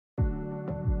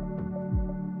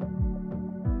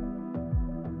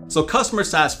So customer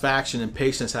satisfaction and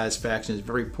patient satisfaction is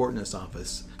very important in this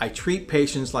office. I treat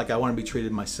patients like I want to be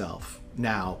treated myself.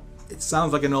 Now, it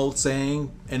sounds like an old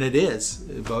saying, and it is,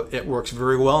 but it works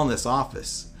very well in this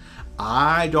office.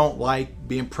 I don't like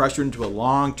being pressured into a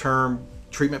long-term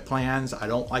treatment plans. I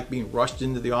don't like being rushed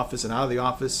into the office and out of the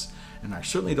office, and I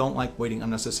certainly don't like waiting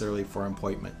unnecessarily for an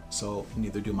appointment, so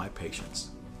neither do my patients.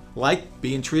 Like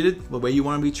being treated the way you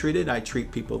want to be treated, I treat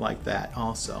people like that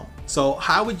also. So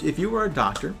if you were a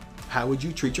doctor, how would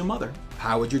you treat your mother?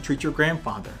 How would you treat your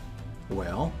grandfather?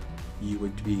 Well, you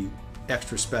would be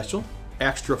extra special,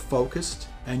 extra focused,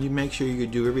 and you make sure you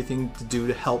do everything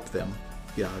to help them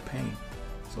get out of pain.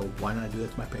 So why not do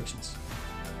that to my patients?